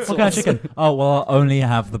shit sauce. What kind of chicken? Oh, well, I'll only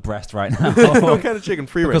have the breast right now. What kind of chicken?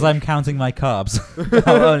 Free Because range. I'm counting my carbs.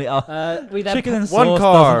 We then chicken and One sauce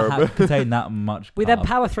carb. doesn't contain that much We then carb.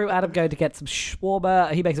 power through Adam going to get some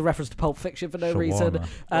shawarma. He makes a reference to Pulp Fiction for no reason.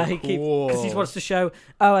 Shawarma. He keeps Cool. because he wants to show.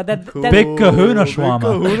 Oh, and then, Cool. then Big kahuna Big shawarma.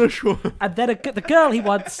 kahuna shawarma. and then the girl he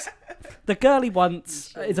wants. The girl he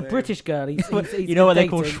wants is a British girl. He's You know what they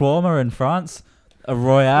call dating. shawarma in France? A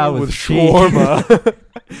royale with cheese. shawarma.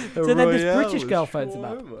 So then this British girl phones him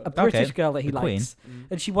up. A British Okay, girl that he the Queen. likes,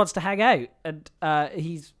 and she wants to hang out, and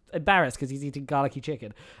he's embarrassed because he's eating garlicky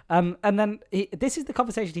chicken. And then this is the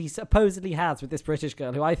conversation he supposedly has with this British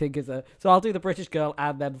girl, who I think is a. So I'll do the British girl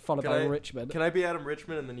and then followed by Richmond. Can I be Adam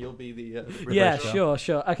Richmond and then you'll be the Yeah, reverse?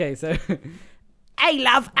 sure. Okay, so. Hey,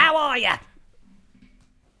 love, how are you?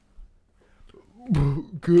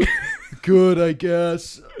 Good, I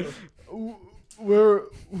guess. Where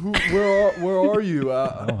are you?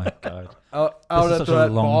 Oh my god. Out This is such a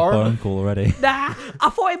long phone call already. Nah, I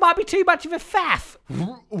thought it might be too much of a faff.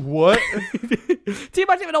 What? Too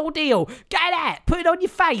much of an ordeal. Get out, put it on your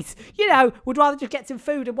face. You know, would rather just get some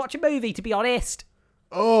food and watch a movie, to be honest.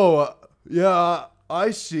 Oh, yeah,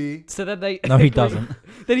 I see. So then they. No, he doesn't.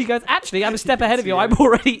 Then he goes, actually, I'm a step ahead of you. I'm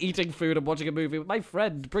already eating food and watching a movie with my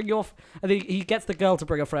friend. Bring your... And then he gets the girl to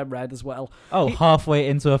bring a friend round as well. Oh, halfway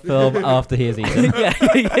into a film after he has eaten. yeah.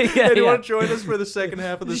 Hey, do you want to join us for the second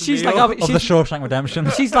half of this She's meal? like, Of the Shawshank Redemption.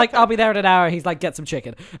 she's like, I'll be there in an hour. He's like, get some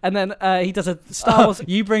chicken. And then he does a Star Wars...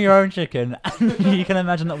 You bring your own chicken, and you can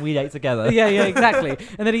imagine that we ate together. yeah, exactly.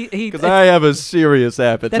 And then he Because I have a serious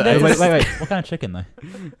appetite. Then Wait. What kind of chicken, though?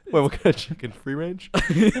 Wait, what kind of chicken? Free range?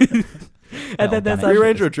 and then there's Free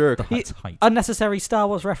range or jerk? Tight. unnecessary Star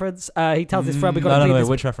Wars reference. He tells his friend, "We got to clean No, this."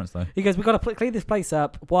 which reference though? He goes, "We got to clean this place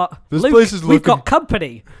up." What? This Luke, place is we've looking- got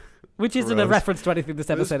company, which isn't a Gross. reference to anything this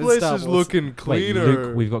This episode in place Star is Wars. looking Wait, cleaner.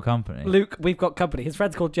 Luke, we've got company. Luke, we've got company. His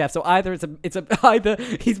friend's called Jeff, so either either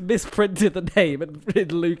he's misprinted the name and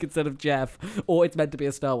written Luke instead of Jeff, or it's meant to be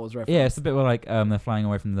a Star Wars reference. Yeah, it's a bit where like they're flying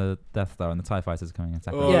away from the Death Star and the TIE fighters are coming and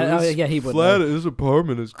attacking. Oh, Yeah, this yeah, he would Flat, know. his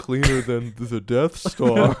apartment is cleaner than the Death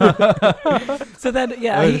Star. So then,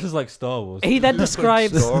 yeah, This is like Star Wars. he then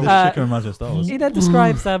describes. Star Wars. This chicken reminds me of Star Wars. He then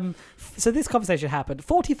describes so this conversation happened.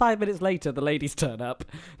 45 minutes later, the ladies turn up.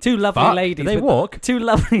 Two lovely Fuck, ladies. do they with- walk? Two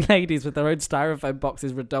lovely ladies with their own styrofoam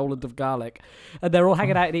boxes redolent of garlic, and they're all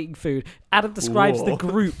hanging out and eating food. Adam describes the Whoa.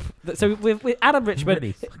 group. So with Adam It's Richmond,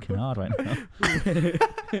 really fucking hard right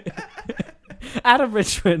now. Adam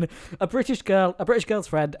Richmond, a British girl's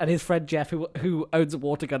friend, and his friend Jeff, who owns a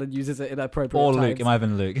water gun and uses it in appropriate Or times. Luke. It might have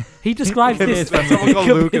been Luke. He describes Could be this. someone called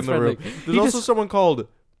Could be Luke in his the friend room. Luke. There's He also just- someone called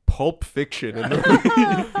Pulp Fiction in the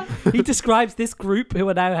room. He describes this group who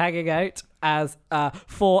are now hanging out as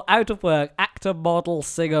four out of work actor, model,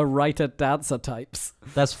 singer, writer, dancer types.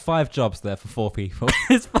 There's 5 jobs there for 4 people.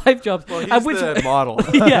 There's 5 jobs. Well, he's and which, the model.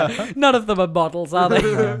 yeah, none of them are models, are they?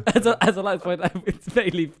 as a last point, it's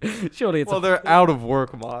mainly surely it's Well, they're out of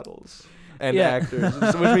work models and Yeah. actors,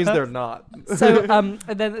 which means they're not. so and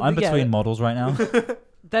then I'm yeah, between models right now.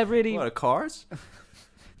 they're really What, cars?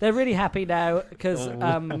 they're really happy now because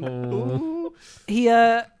Ooh.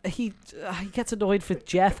 he gets annoyed with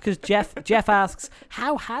Jeff because Jeff asks,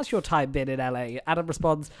 "How has your time been in LA?" Adam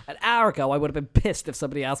responds, "An hour ago, I would have been pissed if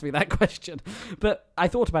somebody asked me that question, but I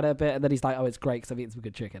thought about it a bit." And then he's like, "Oh, it's great because I've eaten some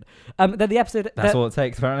good chicken." Then the episode, That's all it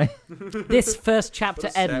takes, apparently. this first chapter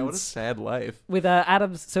What a ends sad life. with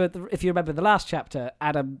Adam's. So if you remember the last chapter,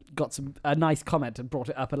 Adam got a nice comment and brought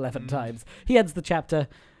it up 11 times. He ends the chapter.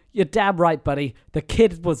 "You're damn right, buddy. The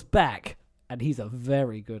kid was back." And he's a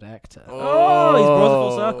very good actor. Oh, he's brought it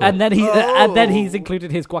full circle. And then he's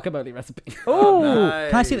included his guacamole recipe. Oh, Nice.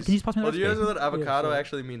 can I see that? Can you just pass me the Well, do you guys recipe? know that avocado sure.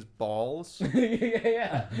 actually means balls?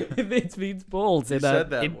 yeah. It means balls You said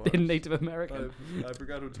that in once. Native American. I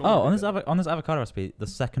forgot who told Oh, me. on this avocado recipe, the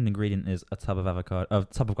second ingredient is a tub of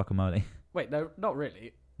guacamole. Wait, no, not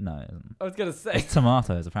really. No, it isn't. I was gonna say It's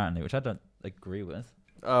tomatoes apparently, which I don't agree with.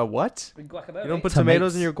 What? guacamole. You don't put Tomates.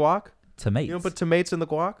 tomatoes in your guac? Tomatoes. You don't put tomates in the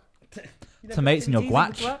guac? tomatoes in your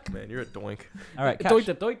guac. Man, you're a doink. All right, Doink,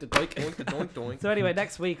 catch. doink, doink. Doink, doink, doink. So anyway,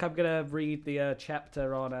 next week I'm gonna read the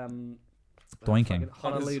chapter on Doinking.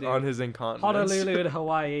 Honolulu, On his incontinence. Honolulu in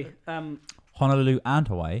Hawaii. Honolulu and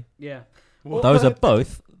Hawaii. Yeah. What? Those are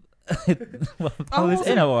both. Well, Oh, Honolulu's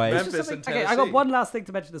in Hawaii. Memphis Just and okay, I got Tennessee. one last thing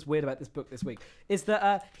to mention that's weird about this book this week. Is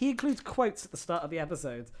that he includes quotes at the start of the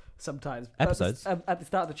episodes sometimes. Episodes? At the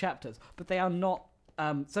start of the chapters, but they are not.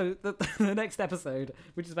 So the next episode,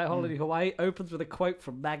 which is about Honolulu, Hawaii, opens with a quote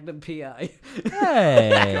from Magnum PI.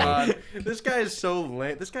 Hey. God, this guy is so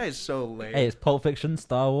lame. This guy is so lame. Hey, it's Pulp Fiction,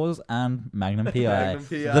 Star Wars, and Magnum PI. Magnum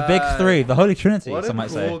PI. The big 3, the Holy Trinity, what some a might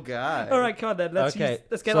cool say. guy. All right, come on then. Let's Okay,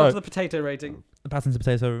 let's get so- on to the potato rating. The patterns of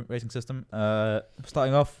potato rating system.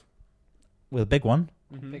 Starting off with a big one.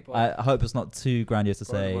 Mhm. Big boy. I hope it's not too grandiose to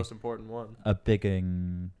Probably the say most important one. a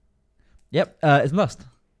bigging. Yep, it's Lust.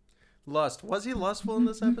 Lust. Was he lustful in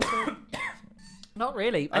this episode? Not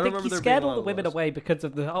really. I I, think remember he there scared being a all the lot of women lust. away because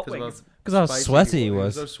of the hot 'Cause of wings. Because how spicy sweaty he people.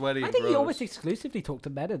 was. So sweaty. I and think he gross. almost exclusively talked to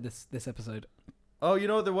men in this episode. Oh, you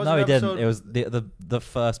know there was No, an he episode. didn't. It was the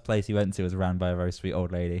first place he went to was ran by a very sweet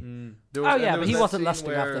old lady. There was- Oh and yeah, there but was he that wasn't scene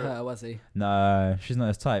lusting after where- her, was he? No, she's not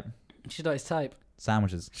his type. She's not his type.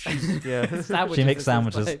 Sandwiches. Yeah. Sandwiches She makes is his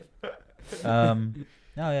sandwiches. type.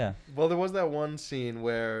 Oh yeah. Well, there was that one scene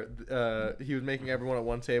where he was making everyone at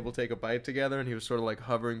one table take a bite together, and he was sort of like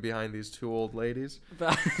hovering behind these two old ladies.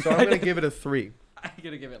 But So I'm gonna give it a 3. I'm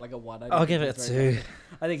gonna give it like a 1. I'll give it a 2.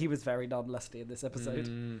 I think he was very non-lusty in this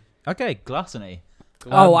episode. Okay, gluttony.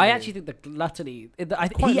 Oh, I actually think the gluttony.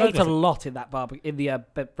 Quite He low ate a gluttony. lot in that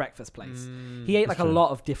breakfast place. He ate like a true.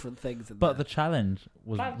 lot of different things. In But the there. challenge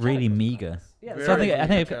was Challenge really was meager. nice. Yeah, So I think Very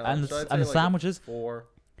and challenge. So I'd the say, like, sandwiches. 4,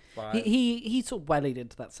 5. he sort of wellied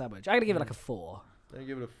into that sandwich. I'm gonna give it like a 4. I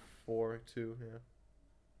give it a 4, 2.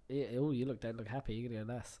 Yeah. Oh, you look don't look happy. You're gonna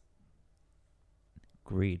go less.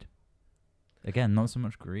 greed. Again, not so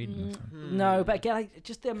much greed. In this one. No, but again,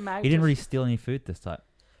 just the amount. He didn't of- really steal any food this time.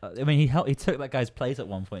 I mean, he took that guy's plate at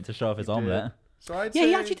one point to show off his He did. omelette. So I'd Yeah, say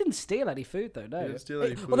he actually didn't steal any food though. No, didn't steal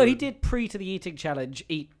any Although he food. did pre to the eating challenge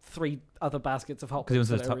eat 3 other baskets of hot Because wings.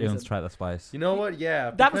 he for wants no to reason. try the spice. You know what? Yeah,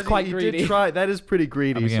 That was because quite he greedy. Did try. That is pretty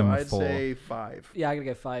greedy. I'm So giving him a I'd 4. say 5. Yeah, I'm gonna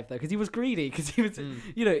go 5 though, because he was greedy. Because he was,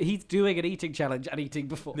 you know, he's doing an eating challenge and eating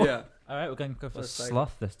before. Yeah. All right, we're going to go for What a sight.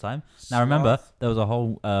 sloth this time. Now remember, Sloth. there was a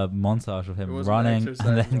whole montage of It him was an running exercise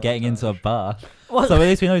and then getting into a montage. bar. Well, So at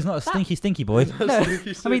least we know he's not a stinky boy.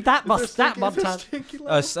 I mean, that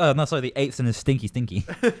montage. No, sorry, the 8's in his stinky.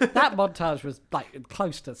 that montage was like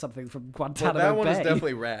close to something from Well, Guantanamo that one is Bay.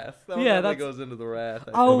 definitely Wrath. That one Yeah, definitely that's- goes into the Wrath. I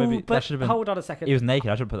think. Oh, maybe that but should've been- hold on a second. He was naked.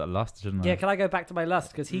 I should have put that last, shouldn't I? Yeah, can I go back to my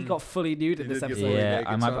lust? Because he got fully nude in He this did get episode. fully Yeah, naked,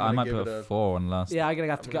 I so might I'm gonna put give a it 4 on last. Yeah, I'm gonna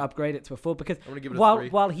have to upgrade it to a 4 because I'm gonna give it a while 3.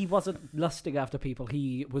 while he wasn't lusting after people,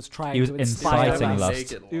 he was trying He was to inspire inciting lust.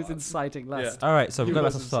 lust. Naked He was lust. inciting lust. All right, so He we go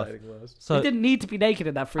back was to sloth. inciting lust. So he didn't need to be naked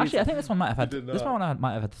in that freezer. actually, I think this one might have had did this not. one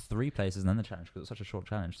might have had 3 places and then the challenge because it's such a short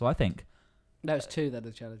challenge. So I think no, it's 2 then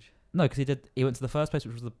the challenge. no, because he went to the first place,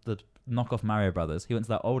 which was the knockoff Mario Brothers. He went to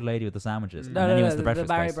that old lady with the sandwiches, and No, then no, he no. went to the The breakfast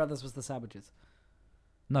Mario place. Brothers was the sandwiches.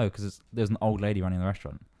 No, because there's an old lady running the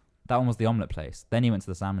restaurant. That one was the omelette place. Then he went to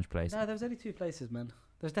the sandwich place. No, there was only 2 places, man.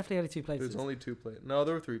 There's definitely only 2 places. There's only 2 places. No,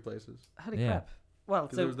 there were 3 places. Holy Yeah. crap! Well,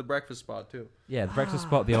 Because there so was the breakfast spot too. Yeah, the breakfast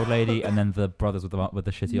spot, the old lady, and then the brothers with the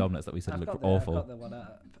shitty omelets that we said I've looked got awful. I've got the one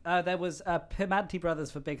up. There was Pimanti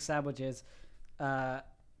Brothers for big sandwiches. DeLuca's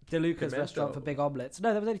Pimento. restaurant for big omelets.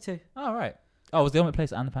 No, there was only 2. Oh right. Oh, was the omelette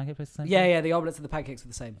place and the pancake place the same? Yeah, yeah. The omelets and the pancakes were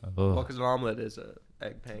the same. Well, Oh. because an omelet is a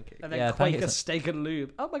egg pancake. And then Yeah, Quaker pancakes are- Steak and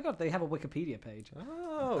Lube. Oh my god, they have a Wikipedia page.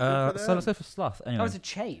 Oh, good for So them. let's go for sloth. Oh, Anyway. it's a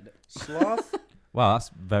chain. Sloth. Wow, that's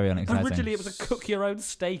very unexciting. Originally, it was a cook-your-own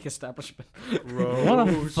steak establishment. What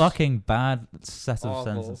a Gross. fucking bad set of Awful.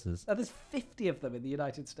 sentences. And there's 50 of them in the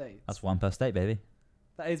United States. That's 1 per state, baby.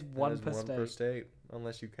 That is That one is per one state. per state,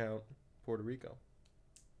 unless you count Puerto Rico,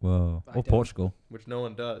 Whoa. I Or don't. Portugal. which no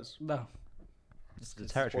one does. No. It's a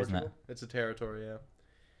territory, isn't it? Portugal? It's a territory, yeah.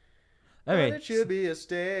 Okay. But it should be a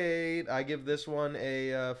state. I give this one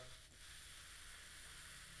a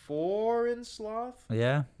 4 in sloth.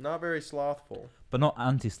 Yeah, Not very slothful. but not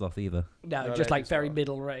anti-sloth either. No, No, just that like is very wrong.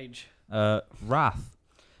 middle range. Wrath.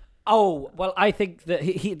 Oh, well, I think that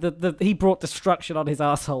he brought destruction on his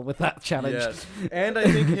asshole with that challenge. Yes, and I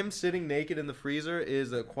think him sitting naked in the freezer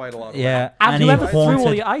is quite a lot. Of Yeah, And he whoever threw all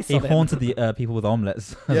haunted, the ice he on him. haunted the people with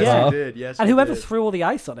omelets. as Yes, well. he did. Yes, And he whoever did. threw all the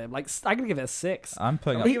ice on him, like, I'm going to give it a 6. I'm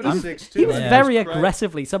putting I'm up. gonna give it a 6 too. He was Yeah. very Jesus Christ.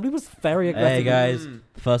 aggressively. Somebody was very Hey aggressive. guys, Mm.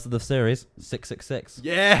 first of the series, 666.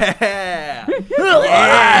 Yeah. yeah.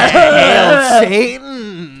 Hail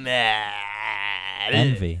Satan.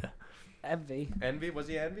 Envy. Envy. Envy? Was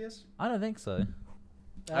he envious? I don't think so.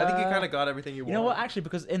 I think he kind of got everything he You wanted. know what? Actually,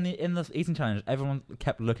 because in the eating challenge, everyone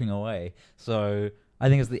kept looking away. So I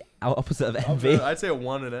think it's the opposite of envy. I'd say a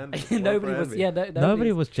 1 in envy. Nobody One for was. envy. Yeah,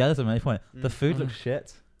 Nobody was jealous of him at any point. The Mm. food looked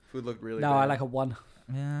shit. Food looked really No, bad. I like a 1.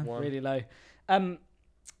 Yeah. 1. Really low.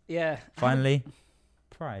 Yeah. Finally,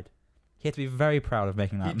 pride. He had to be very proud of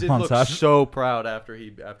making He that did look montage. so proud after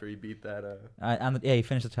he beat that. Yeah, he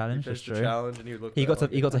finished the He challenge. finished That's the true. challenge and he looked. He got to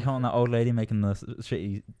like hit on that old lady making the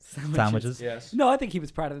shitty sandwiches. Yes. No, I think he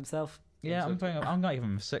was proud of himself. Yeah, Think so I'm gonna give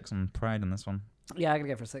him a 6 on pride in this one. Yeah, I'm gonna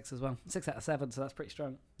go for a 6 as well. 6 out of 7, so that's pretty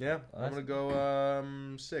strong. Yeah, I'm gonna go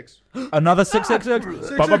 6. Another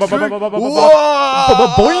 666.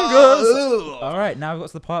 Boingas! All right, now we've got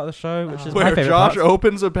to the part of the show which is my Where favorite Josh part.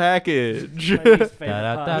 opens a package. My least favorite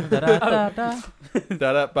part. Da-da-da-da-da-da.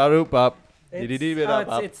 Da-da-ba-doop-bop. It's,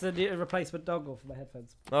 Dee-dee-dee-bee-da-bop. it's the replacement dongle for my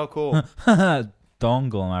headphones. Oh, cool.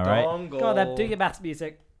 Dongle, am I right? Dongle. God, do your maths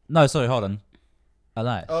music. No, sorry, hold on.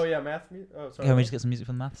 Elias. Oh, yeah, math music? Oh, sorry. Can we just get some music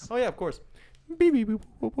from the maths? Oh, yeah, of course.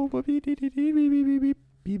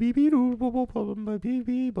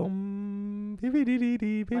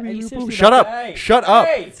 seriously Shut not- up! Hey, Shut up!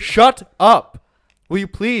 hey! Shut up! Will you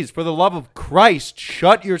please, for the love of Christ,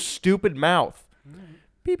 shut your stupid mouth?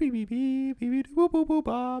 Shut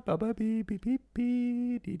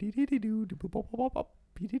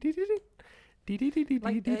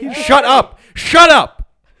up! Shut up!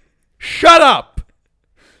 Shut up!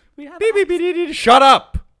 We have Shut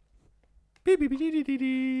up! We're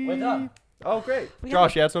done. Oh, great. We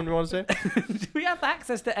Josh, you had something you want to say? we have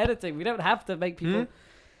access to editing. We don't have to make people.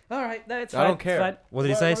 All right, no, it's I fine. don't care. It's fine. What did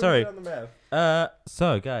he say? Sorry.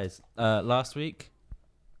 So guys, last week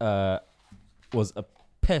was a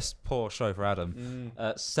piss poor show for Adam.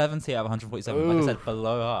 70 out of 147. Like I said,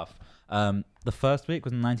 below half. The first week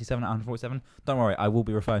was 97 out of 147. Don't worry, I will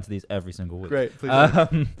be referring to these every single week. Great.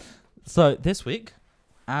 Please. So this week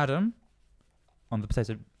Adam, on the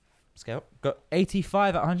potato scale, got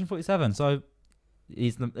 85 at 147. So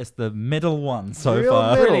it's the middle one so Real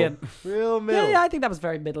far. middle. Brilliant. Real middle. Yeah, I think that was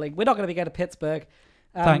very middling. We're not going to be going to Pittsburgh.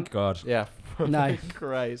 Thank God. Yeah. No.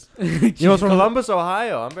 Christ. You know what's wrong with, Columbus,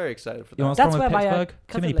 Ohio. I'm very excited for you know that. what's That's wrong with where my, Pittsburgh? Too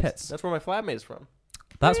cousin many lives. pits. That's where my flatmate's from.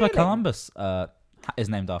 That's where Really? Columbus is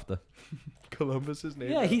named after. Columbus is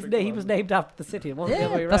named Yeah, after he was Columbus. named after the city. It wasn't the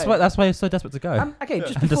other way That's around. why. That's why he's so desperate to go Okay,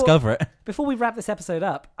 just and before, discover it. before we wrap this episode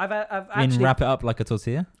up, I've I mean, actually wrap it up like a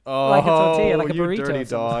tortilla. Oh, Like a tortilla, like a you burrito dirty or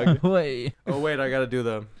something. dog. Wait. Oh, wait, I gotta do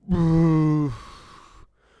the...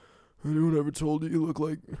 Anyone ever told you look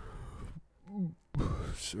like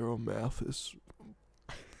Sarah Mathis